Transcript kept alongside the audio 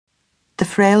The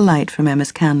frail light from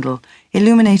Emma's candle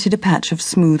illuminated a patch of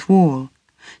smooth wall.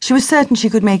 She was certain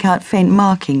she could make out faint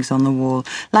markings on the wall,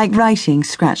 like writing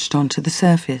scratched onto the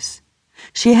surface.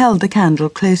 She held the candle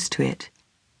close to it.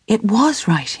 It was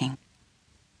writing.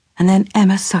 And then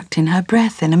Emma sucked in her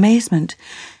breath in amazement,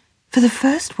 for the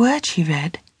first word she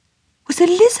read was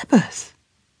Elizabeth.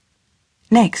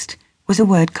 Next was a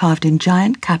word carved in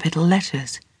giant capital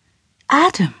letters,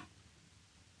 Adam.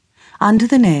 Under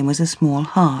the name was a small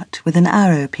heart with an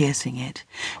arrow piercing it,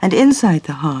 and inside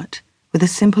the heart were the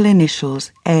simple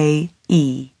initials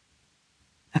A.E.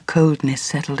 A coldness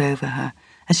settled over her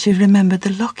as she remembered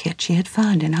the locket she had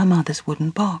found in her mother's wooden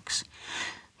box.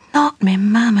 Not me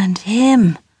mum and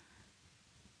him.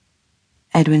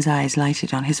 Edwin's eyes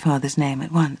lighted on his father's name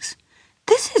at once.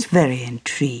 This is very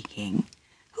intriguing.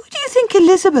 Who do you think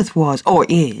Elizabeth was, or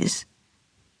is?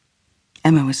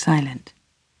 Emma was silent.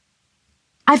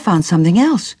 I found something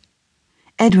else.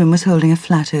 Edwin was holding a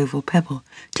flat oval pebble.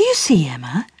 Do you see,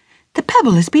 Emma? The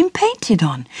pebble has been painted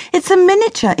on. It's a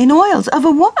miniature in oils of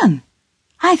a woman.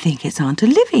 I think it's Aunt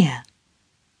Olivia.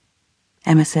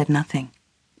 Emma said nothing,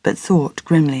 but thought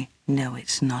grimly, no,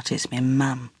 it's not, it's me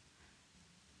mum.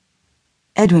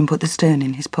 Edwin put the stone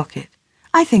in his pocket.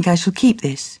 I think I shall keep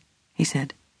this, he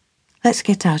said. Let's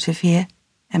get out of here,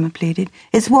 Emma pleaded.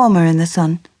 It's warmer in the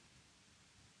sun.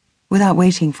 Without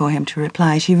waiting for him to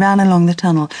reply, she ran along the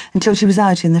tunnel until she was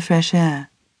out in the fresh air.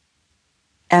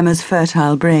 Emma's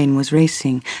fertile brain was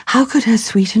racing. How could her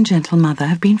sweet and gentle mother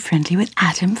have been friendly with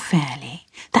Adam Fairley,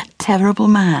 that terrible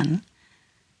man?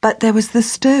 But there was the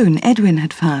stone Edwin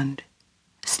had found.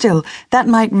 Still, that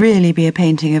might really be a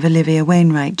painting of Olivia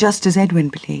Wainwright, just as Edwin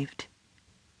believed.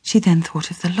 She then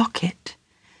thought of the locket.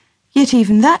 Yet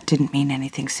even that didn't mean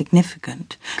anything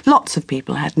significant. Lots of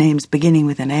people had names beginning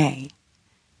with an A.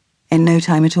 In no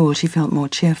time at all, she felt more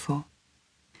cheerful.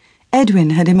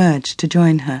 Edwin had emerged to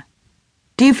join her.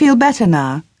 Do you feel better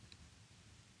now?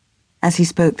 As he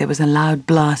spoke, there was a loud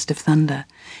blast of thunder.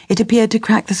 It appeared to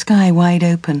crack the sky wide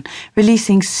open,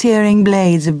 releasing searing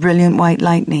blades of brilliant white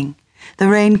lightning. The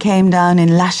rain came down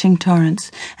in lashing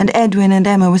torrents, and Edwin and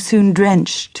Emma were soon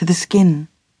drenched to the skin.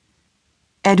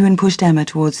 Edwin pushed Emma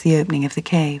towards the opening of the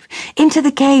cave. Into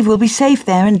the cave, we'll be safe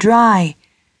there and dry.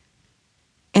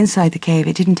 Inside the cave,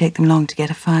 it didn't take them long to get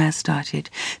a fire started.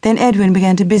 Then Edwin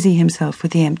began to busy himself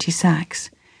with the empty sacks.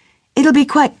 It'll be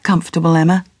quite comfortable,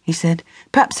 Emma, he said.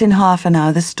 Perhaps in half an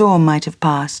hour the storm might have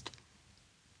passed.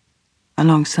 A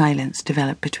long silence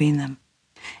developed between them.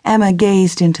 Emma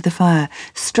gazed into the fire,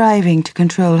 striving to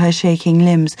control her shaking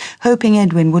limbs, hoping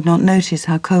Edwin would not notice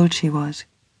how cold she was.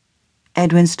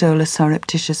 Edwin stole a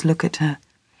surreptitious look at her.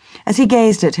 As he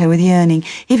gazed at her with yearning,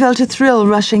 he felt a thrill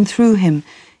rushing through him.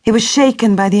 He was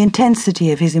shaken by the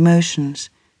intensity of his emotions.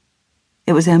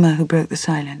 It was Emma who broke the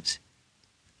silence.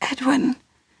 Edwin,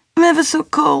 I'm ever so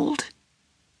cold.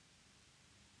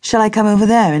 Shall I come over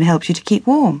there and help you to keep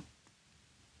warm?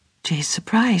 To his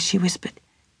surprise, she whispered,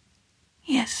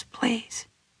 Yes, please.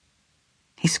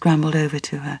 He scrambled over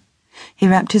to her. He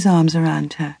wrapped his arms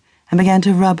around her and began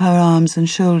to rub her arms and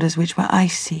shoulders, which were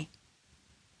icy.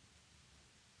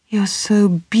 You're so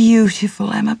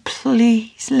beautiful, Emma.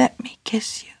 Please let me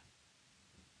kiss you.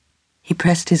 He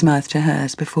pressed his mouth to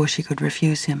hers before she could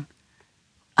refuse him.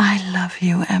 I love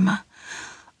you, Emma.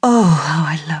 Oh, how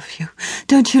I love you.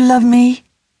 Don't you love me?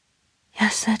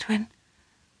 Yes, Edwin.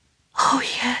 Oh,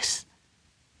 yes.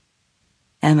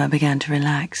 Emma began to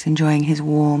relax, enjoying his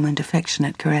warm and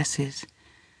affectionate caresses.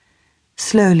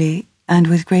 Slowly, and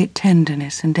with great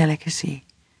tenderness and delicacy,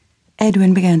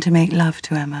 Edwin began to make love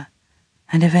to Emma,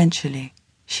 and eventually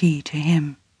she to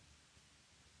him.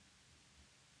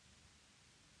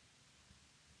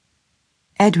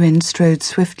 Edwin strode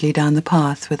swiftly down the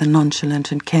path with a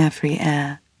nonchalant and carefree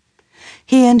air.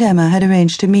 He and Emma had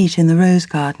arranged to meet in the rose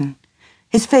garden.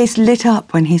 His face lit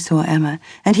up when he saw Emma,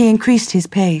 and he increased his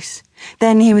pace.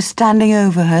 Then he was standing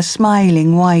over her,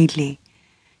 smiling widely.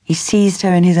 He seized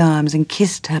her in his arms and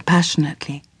kissed her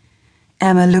passionately.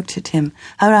 Emma looked at him,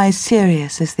 her eyes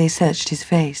serious as they searched his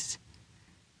face.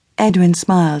 Edwin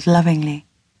smiled lovingly.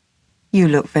 You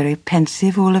look very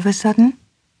pensive all of a sudden.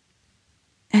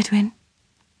 Edwin?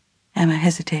 Emma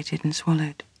hesitated and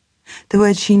swallowed. The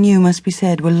words she knew must be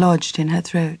said were lodged in her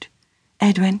throat.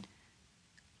 Edwin,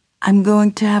 I'm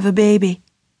going to have a baby.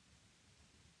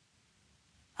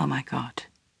 Oh, my God.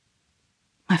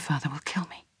 My father will kill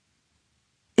me.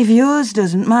 If yours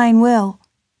doesn't, mine will.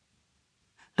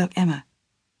 Look, Emma,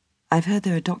 I've heard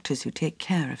there are doctors who take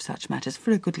care of such matters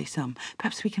for a goodly sum.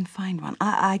 Perhaps we can find one.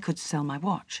 I could sell my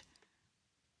watch.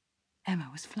 Emma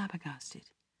was flabbergasted.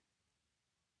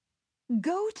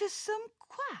 Go to some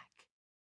quack?